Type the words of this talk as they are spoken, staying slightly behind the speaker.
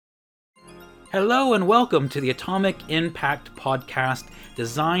Hello and welcome to the Atomic Impact Podcast,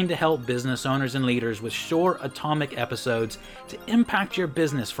 designed to help business owners and leaders with short atomic episodes to impact your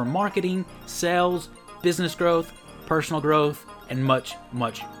business for marketing, sales, business growth, personal growth, and much,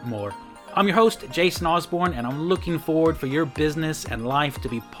 much more. I'm your host, Jason Osborne, and I'm looking forward for your business and life to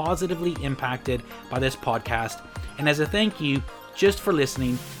be positively impacted by this podcast. And as a thank you, just for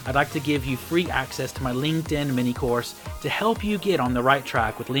listening, I'd like to give you free access to my LinkedIn mini course to help you get on the right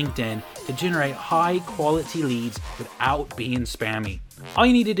track with LinkedIn to generate high quality leads without being spammy. All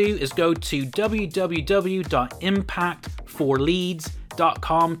you need to do is go to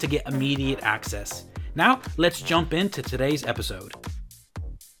www.impactforleads.com to get immediate access. Now, let's jump into today's episode.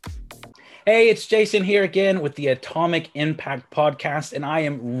 Hey, it's Jason here again with the Atomic Impact Podcast, and I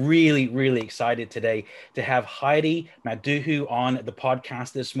am really excited today to have Heidi Maduhu on the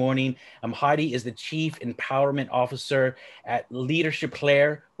podcast this morning. Heidi is the Chief Empowerment Officer at Leadership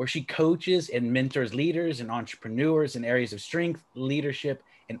Claire, where she coaches and mentors leaders and entrepreneurs in areas of strength, leadership,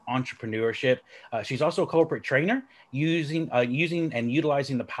 and entrepreneurship. She's also a corporate trainer using and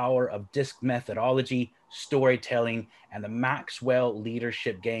utilizing the power of DISC methodology, storytelling, and the Maxwell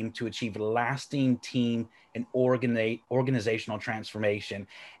leadership game to achieve lasting team and organizational transformation.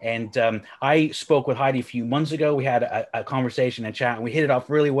 And I spoke with Heidi a few months ago. We had a conversation and chat, and we hit it off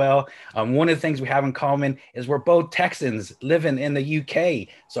really well. One of the things we have in common is we're both Texans living in the UK.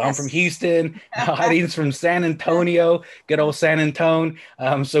 So yes. I'm from Houston, Heidi's from San Antonio, good old San Antone.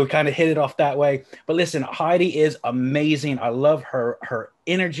 So we kind of hit it off that way. But listen, Heidi is amazing. I love her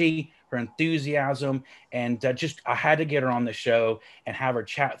energy, her enthusiasm, and I had to get her on the show and have her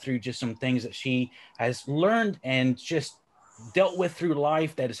chat through just some things that she has learned and just dealt with through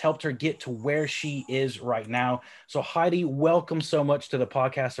life that has helped her get to where she is right now. So Heidi, welcome so much to the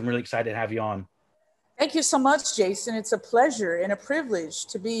podcast. I'm really excited to have you on. Thank you so much, Jason. It's a pleasure and a privilege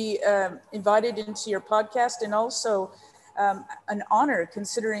to be invited into your podcast, and also an honor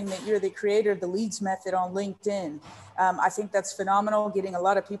considering that you're the creator of the Leads Method on LinkedIn. I think that's phenomenal, getting a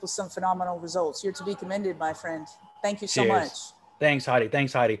lot of people some phenomenal results. You're to be commended, my friend. Thank you so much. Thanks,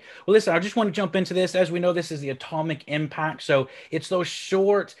 Heidi. Well, listen, I just want to jump into this. As we know, this is the Atomic Impact. So it's those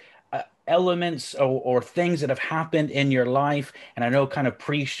short elements or things that have happened in your life. And I know kind of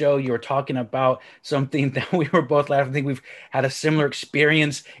pre-show, you were talking about something that we were both laughing. I think we've had a similar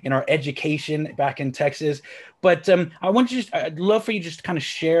experience in our education back in Texas. But I'd love for you just to kind of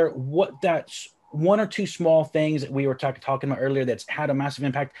share what that's one or two small things that we were talking about earlier that's had a massive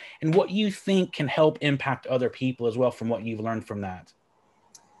impact, and what you think can help impact other people as well from what you've learned from that.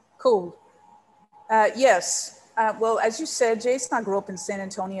 Cool. Yes. Well, as you said, Jason, I grew up in San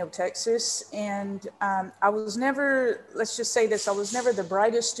Antonio, Texas, and I was never, let's just say this, I was never the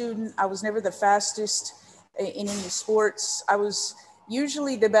brightest student. I was never the fastest in any sports. I was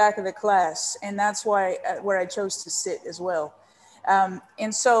usually the back of the class, and that's why where I chose to sit as well.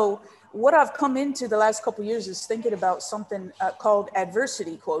 And so what I've come into the last couple of years is thinking about something called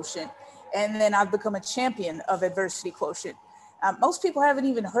adversity quotient. And then I've become a champion of adversity quotient. Most people haven't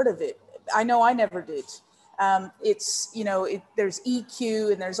even heard of it. I know I never did. It's, there's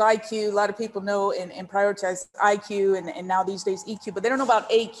EQ and there's IQ. A lot of people know and prioritize IQ and now these days EQ, but they don't know about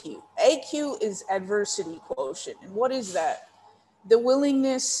AQ. AQ is adversity quotient. And what is that? The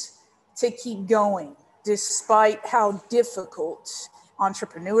willingness to keep going despite how difficult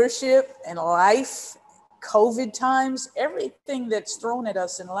entrepreneurship and life, COVID times, everything that's thrown at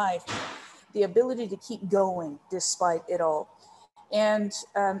us in life, the ability to keep going despite it all. And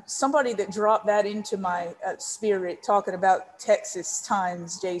somebody that dropped that into my spirit, talking about Texas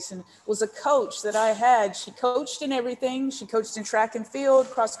times, Jason, was a coach that I had. She coached in everything. She coached in track and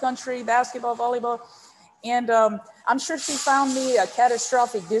field, cross country, basketball, volleyball. And I'm sure she found me a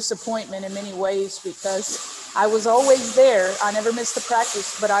catastrophic disappointment in many ways, because I was always there. I never missed a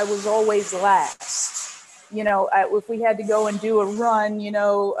practice, but I was always last. If we had to go and do a run,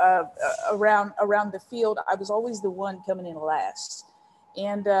 around the field, I was always the one coming in last.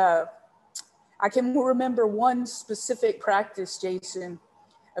 And I can remember one specific practice, Jason.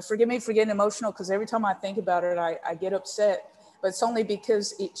 Forgive me for getting emotional, because every time I think about it, I get upset. But it's only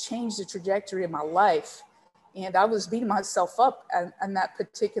because it changed the trajectory of my life. And I was beating myself up on that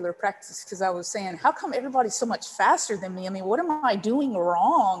particular practice, because I was saying, how come everybody's so much faster than me? I mean, what am I doing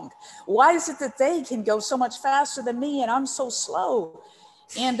wrong? Why is it that they can go so much faster than me and I'm so slow?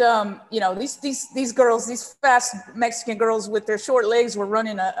 And, these girls, these fast Mexican girls with their short legs were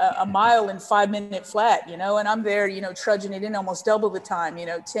running a mile in 5-minute flat, and I'm there, trudging it in almost double the time,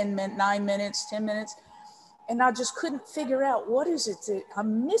 9 minutes, 10 minutes. And I just couldn't figure out, what is it that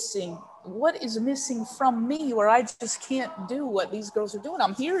I'm missing what is missing from me where I just can't do what these girls are doing?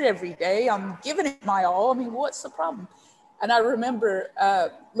 I'm here every day. I'm giving it my all. I mean, what's the problem? And I remember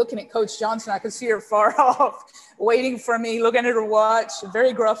looking at Coach Johnson. I could see her far off, waiting for me, looking at her watch. A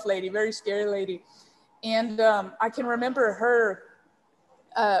very gruff lady, very scary lady. And I can remember her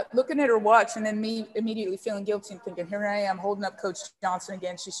looking at her watch and then me immediately feeling guilty and thinking, here I am holding up Coach Johnson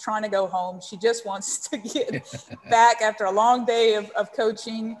again. She's trying to go home. She just wants to get back after a long day of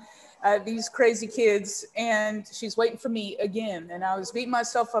coaching these crazy kids. And she's waiting for me again. And I was beating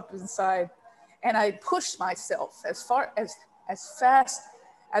myself up inside. And I pushed myself as fast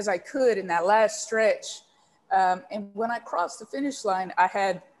as I could in that last stretch. And when I crossed the finish line, I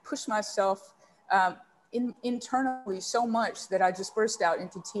had pushed myself internally so much that I just burst out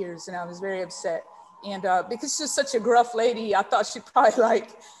into tears, and I was very upset. And because she's such a gruff lady, I thought she'd probably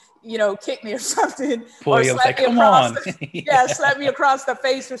kick me or something, or slap me across slap me across the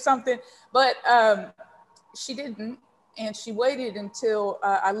face or something. But she didn't. And she waited until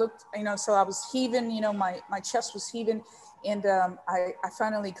I looked, so I was heaving, my chest was heaving. And I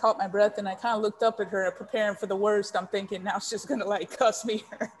finally caught my breath, and I kind of looked up at her, preparing for the worst. I'm thinking now she's going to cuss me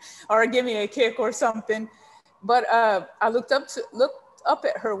or give me a kick or something. But I looked up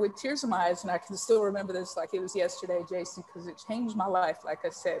at her with tears in my eyes, and I can still remember this like it was yesterday, Jason, because it changed my life. Like I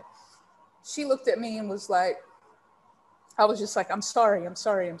said, she looked at me and was like, I was just like, I'm so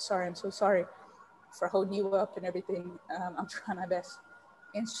sorry for holding you up and everything. I'm trying my best.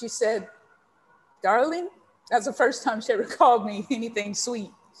 And she said, darling, that's the first time she ever called me anything sweet.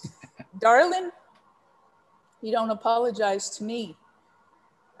 Darling, you don't apologize to me.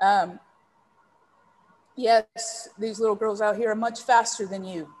 Yes, these little girls out here are much faster than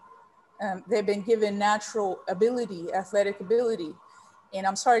you. They've been given natural ability, athletic ability. And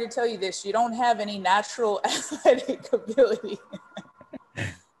I'm sorry to tell you this, you don't have any natural athletic ability.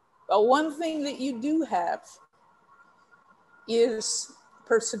 But one thing that you do have is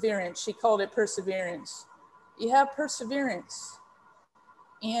perseverance. She called it perseverance. You have perseverance.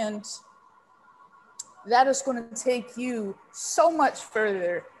 And that is going to take you so much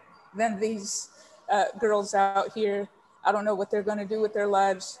further than these girls out here. I don't know what they're going to do with their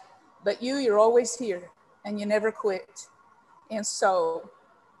lives, but you're always here and you never quit. And so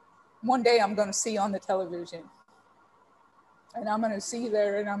one day I'm going to see you on the television. And I'm going to see you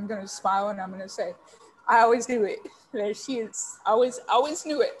there, and I'm going to smile, and I'm going to say, I always knew it. There she is. I always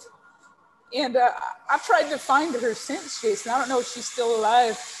knew it. And I've tried to find her since, Jason. I don't know if she's still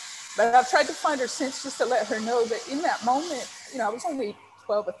alive, but I've tried to find her since just to let her know that in that moment, I was only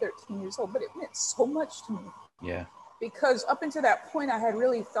 12 or 13 years old, but it meant so much to me. Yeah. Because up until that point, I had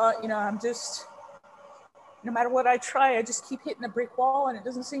really thought, I'm just, no matter what I try, I just keep hitting a brick wall, and it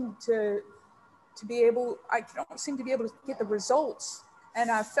doesn't seem I don't seem to be able to get the results. And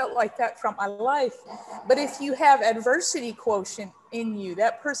I felt like that from my life. But if you have adversity quotient in you,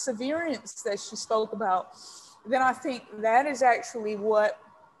 that perseverance that she spoke about, then I think that is actually what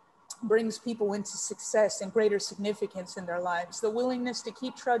brings people into success and greater significance in their lives. The willingness to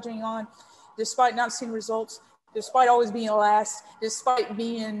keep trudging on, despite not seeing results, despite always being last, despite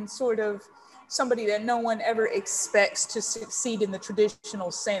being sort of somebody that no one ever expects to succeed in the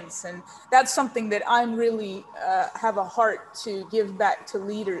traditional sense. And that's something that I'm really have a heart to give back to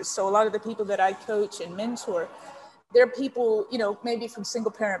leaders. So a lot of the people that I coach and mentor, they're people, maybe from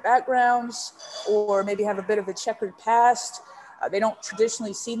single parent backgrounds, or maybe have a bit of a checkered past. They don't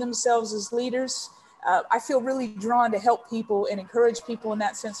traditionally see themselves as leaders. I feel really drawn to help people and encourage people in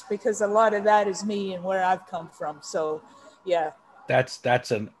that sense, because a lot of that is me and where I've come from. So, yeah.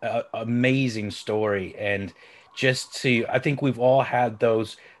 That's an amazing story. And I think we've all had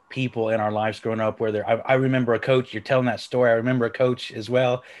those people in our lives growing up where I remember a coach, you're telling that story. I remember a coach as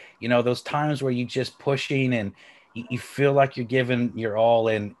well, those times where you just pushing and you feel like you're giving your all,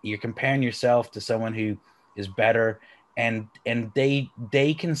 and you're comparing yourself to someone who is better, and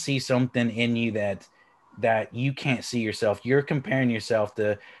they can see something in you that you can't see yourself. You're comparing yourself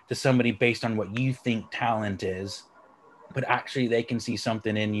to somebody based on what you think talent is, but actually they can see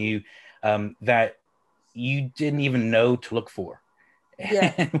something in you that you didn't even know to look for.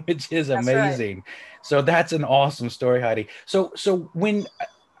 Yeah. Which is That's amazing. Right. So that's an awesome story, Heidi. So when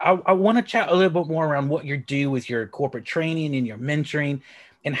I want to chat a little bit more around what you do with your corporate training and your mentoring,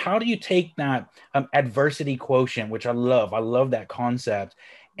 and how do you take that adversity quotient, which I love that concept,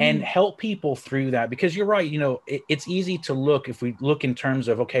 and help people through that? Because you're right, it's easy to look, if we look in terms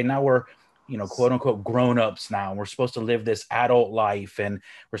of, okay, now we're quote unquote grown-ups now. We're supposed to live this adult life, and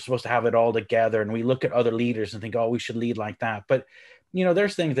we're supposed to have it all together. And we look at other leaders and think, oh, we should lead like that. But,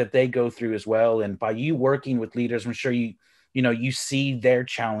 there's things that they go through as well. And by you working with leaders, I'm sure you see their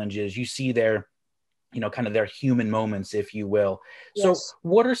challenges, you see their, kind of their human moments, if you will. So Yes.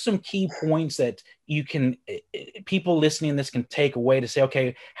 what are some key points that you can, people listening to this can take away to say,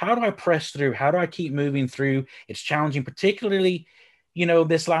 okay, how do I press through? How do I keep moving through? It's challenging, particularly,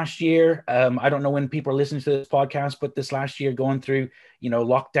 this last year. I don't know when people are listening to this podcast, but this last year going through,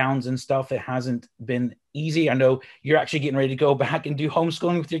 lockdowns and stuff, it hasn't been easy. I know you're actually getting ready to go back and do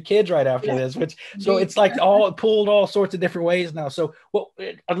homeschooling with your kids right after Yeah, this, which, so indeed. it's like all pulled all sorts of different ways now. So well,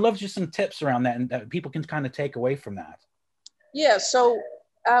 I'd love just some tips around that and that people can kind of take away from that. Yeah. So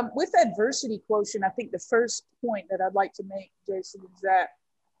with adversity quotient, I think the first point that I'd like to make, Jason, is that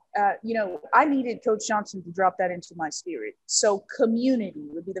I needed Coach Johnson to drop that into my spirit. So community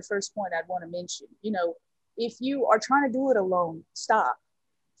would be the first point I'd want to mention. If you are trying to do it alone, stop,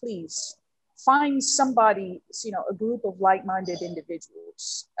 please. Find somebody, a group of like-minded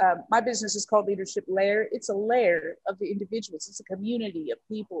individuals. My business is called Leadership Layer. It's a layer of the individuals. It's a community of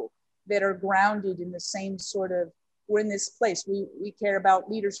people that are grounded in the same sort of, we're in this place. We care about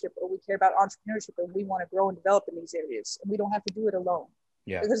leadership, or we care about entrepreneurship, and we want to grow and develop in these areas. And we don't have to do it alone.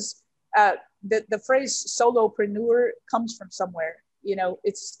 Yeah. Because the phrase solopreneur comes from somewhere.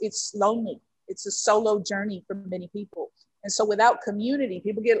 It's lonely. It's a solo journey for many people. And so without community,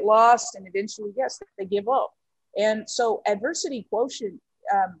 people get lost, and eventually, yes, they give up. And so adversity quotient,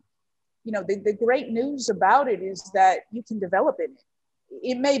 the great news about it is that you can develop in it.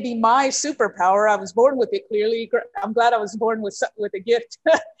 It may be my superpower. I was born with it, clearly. I'm glad I was born with a gift,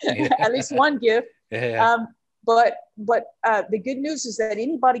 at least one gift. Yeah. But the good news is that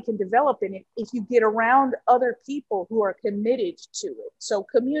anybody can develop in it if you get around other people who are committed to it. So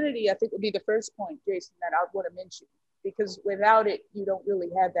community, I think, would be the first point, Jason, that I want to mention, because without it, you don't really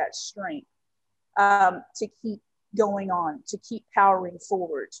have that strength to keep going on, to keep powering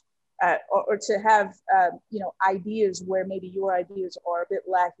forward, or to have ideas where maybe your ideas are a bit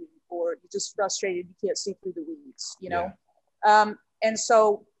lacking, or you're just frustrated, you can't see through the weeds. And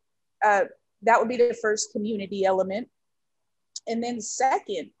so that would be the first community element. And then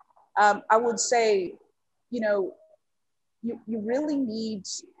second, I would say, you really need,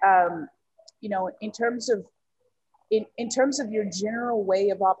 in terms of your general way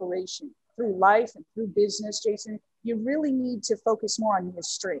of operation through life and through business, Jason, you really need to focus more on your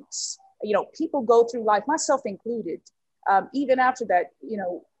strengths. People go through life, myself included, even after that,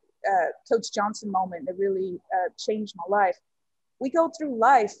 Coach Johnson moment that really changed my life. We go through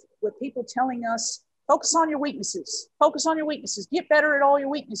life with people telling us, focus on your weaknesses, get better at all your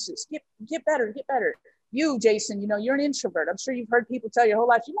weaknesses, get better. You, Jason, you're an introvert. I'm sure you've heard people tell your whole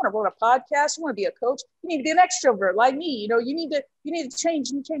life, you want to run a podcast, you want to be a coach, you need to be an extrovert like me. You need to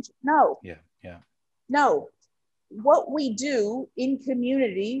change. No. Yeah. No. What we do in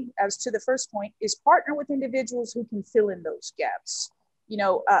community, as to the first point, is partner with individuals who can fill in those gaps.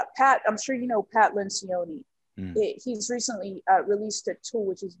 Pat, I'm sure you know Pat Lencioni. He's recently released a tool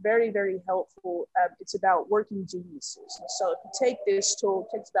which is very, very helpful. It's about working geniuses. And so if you take this tool,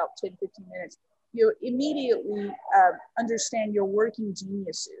 it takes about 10, 15 minutes, you immediately understand your working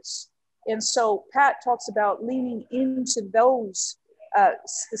geniuses. And so Pat talks about leaning into those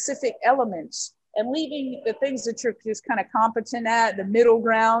specific elements and leaving the things that you're just kind of competent at, the middle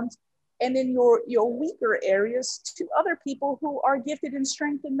ground, and then your weaker areas to other people who are gifted and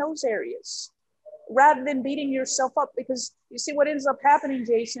strength in those areas, rather than beating yourself up. Because you see what ends up happening,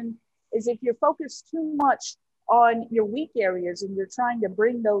 Jason, is if you're focused too much on your weak areas and you're trying to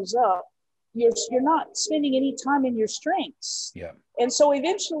bring those up, you're not spending any time in your strengths. Yeah. And so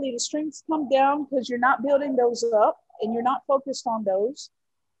eventually the strengths come down because you're not building those up and you're not focused on those.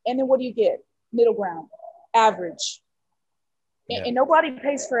 And then what do you get? Middle ground, average. Yeah. And nobody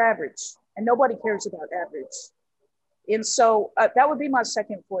pays for average, and nobody cares about average. And so that would be my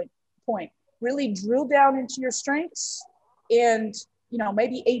second point. Really drill down into your strengths, and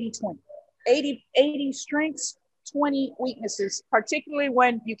maybe 80-20. 80 strengths, 20 weaknesses, particularly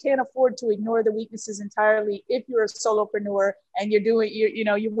when you can't afford to ignore the weaknesses entirely. If you're a solopreneur and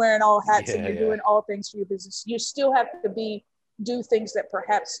you're wearing all hats and you're doing all things for your business, you still have to do things that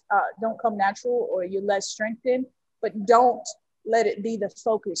perhaps don't come natural or you're less strength in, but don't let it be the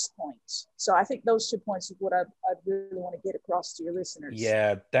focus point. So I think those 2 points is what I really want to get across to your listeners.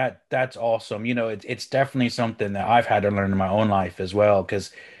 Yeah, that's awesome. It's definitely something that I've had to learn in my own life as well,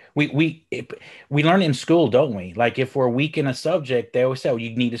 because we learn in school, don't we? Like if we're weak in a subject, they always say, well,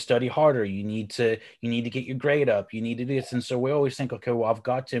 you need to study harder. You need to get your grade up. You need to do this. And so we always think, okay, well, I've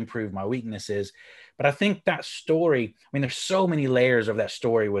got to improve my weaknesses. But I think that story, I mean, there's so many layers of that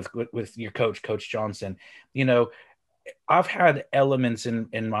story with your Coach Johnson. I've had elements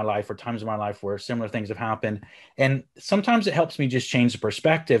in my life or times in my life where similar things have happened. And sometimes it helps me just change the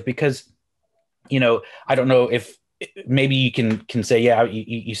perspective because, I don't know if maybe you can say, yeah,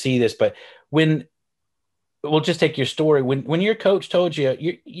 you see this, but when we'll just take your story. When your coach told you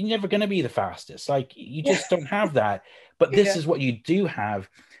you're never going to be the fastest, like you Yeah. just don't have that. But this Yeah. is what you do have.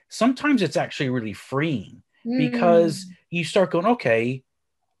 Sometimes it's actually really freeing because Mm. you start going,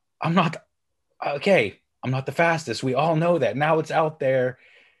 I'm not okay. I'm not the fastest. We all know that. Now it's out there.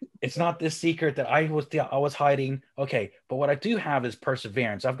 It's not this secret that I was hiding. Okay, but what I do have is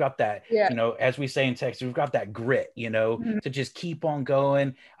perseverance. I've got that, Yeah. as we say in Texas, we've got that grit, Mm. to just keep on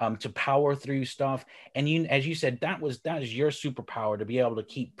going, to power through stuff. And as you said, that is your superpower, to be able to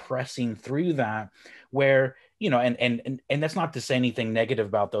keep pressing through that. Where and that's not to say anything negative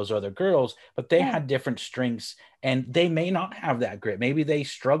about those other girls, but they Yeah. had different strengths, and they may not have that grit. Maybe they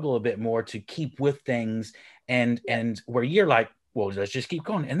struggle a bit more to keep with things, Yeah. and where you're like, well, let's just keep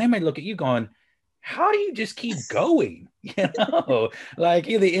going. And they may look at you going, how do you just keep going? Like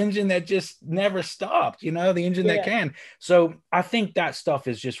you're the engine that just never stopped, the engine that Yeah. can. So I think that stuff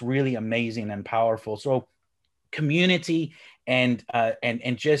is just really amazing and powerful. So community and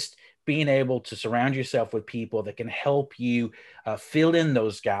just being able to surround yourself with people that can help you fill in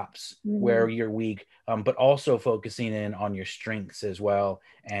those gaps where Mhm. you're weak, but also focusing in on your strengths as well,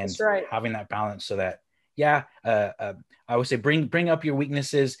 and That's right. having that balance so that, yeah, I would say bring up your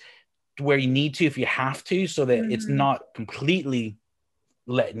weaknesses to where you need to if you have to, so that it's Mhm. not completely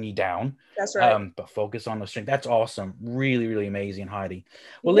letting you down, That's right. but focus on the strength. That's awesome. Really, really amazing, Heidi.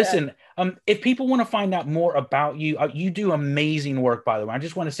 Well, Yeah. listen, if people want to find out more about you, you do amazing work, by the way. I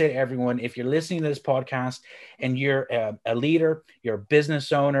just want to say to everyone, if you're listening to this podcast and you're a leader, you're a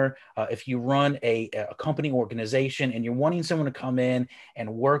business owner, if you run a company organization and you're wanting someone to come in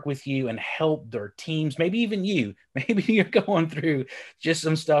and work with you and help their teams, maybe even maybe you're going through just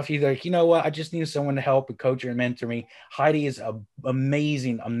some stuff, you're like, you know what, I just need someone to help and coach and mentor me. Heidi is a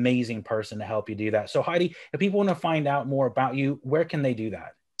amazing person to help you do that. So Heidi, if people want to find out more about you, where can they do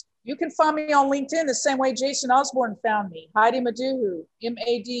that? You can find me on LinkedIn the same way Jason Osborne found me, Heidi Maduhu,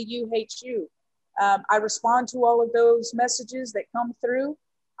 Maduhu. I respond to all of those messages that come through.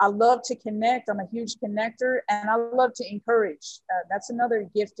 I love to connect. I'm a huge connector, and I love to encourage. That's another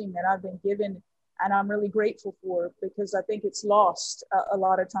gifting that I've been given, and I'm really grateful for, because I think it's lost a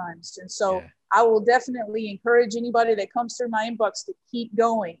lot of times. And so Yeah. I will definitely encourage anybody that comes through my inbox to keep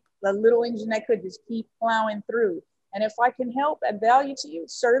going. The little engine that could just keep plowing through. And if I can help, add value to you,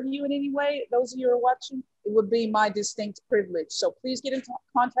 serve you in any way, those of you who are watching, it would be my distinct privilege. So please get in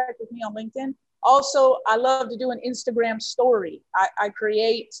contact with me on LinkedIn. Also, I love to do an Instagram story. I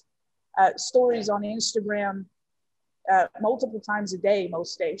create stories on Instagram multiple times a day,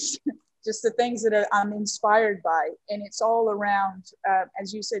 most days. Just the things that I'm inspired by. And it's all around,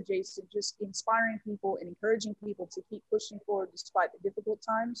 as you said, Jason, just inspiring people and encouraging people to keep pushing forward despite the difficult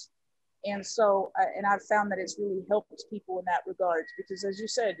times. And so, and I've found that it's really helped people in that regard, because as you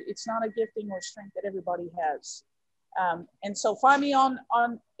said, it's not a gifting or strength that everybody has. And so find me on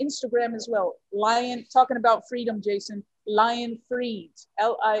Instagram as well. Lion, talking about freedom, Jason, Lion Freed,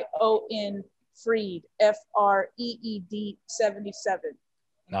 Lion Freed, Freed 77 on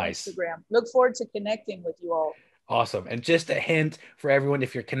Nice. Instagram. Look forward to connecting with you all. Awesome. And just a hint for everyone,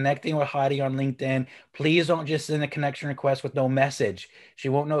 if you're connecting with Heidi on LinkedIn, please don't just send a connection request with no message. She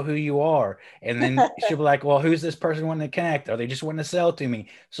won't know who you are. And then she'll be like, well, who's this person wanting to connect? Are they just wanting to sell to me?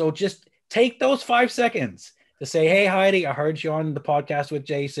 So just take those 5 seconds to say, hey, Heidi, I heard you on the podcast with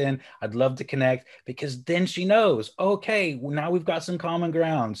Jason. I'd love to connect, because then she knows, okay, well, now we've got some common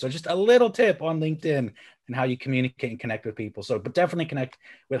ground. So just a little tip on LinkedIn and how you communicate and connect with people. So, but definitely connect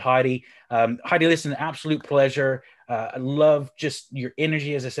with Heidi. Heidi, listen, absolute pleasure. I love just your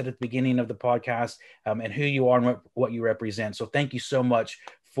energy, as I said at the beginning of the podcast, and who you are and what you represent. So thank you so much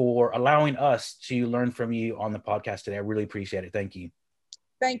for allowing us to learn from you on the podcast today. I really appreciate it. Thank you.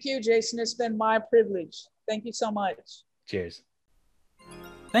 Thank you, Jason. It's been my privilege. Thank you so much. Cheers.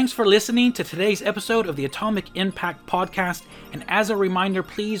 Thanks for listening to today's episode of the Atomic Impact Podcast. And as a reminder,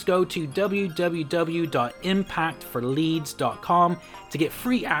 please go to www.impactforleads.com to get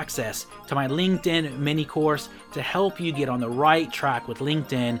free access to my LinkedIn mini course to help you get on the right track with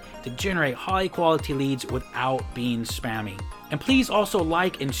LinkedIn to generate high quality leads without being spammy. And please also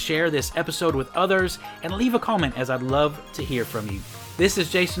like and share this episode with others and leave a comment, as I'd love to hear from you. This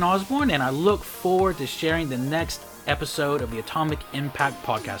is Jason Osborne, and I look forward to sharing the next episode of the Atomic Impact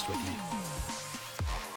Podcast with you.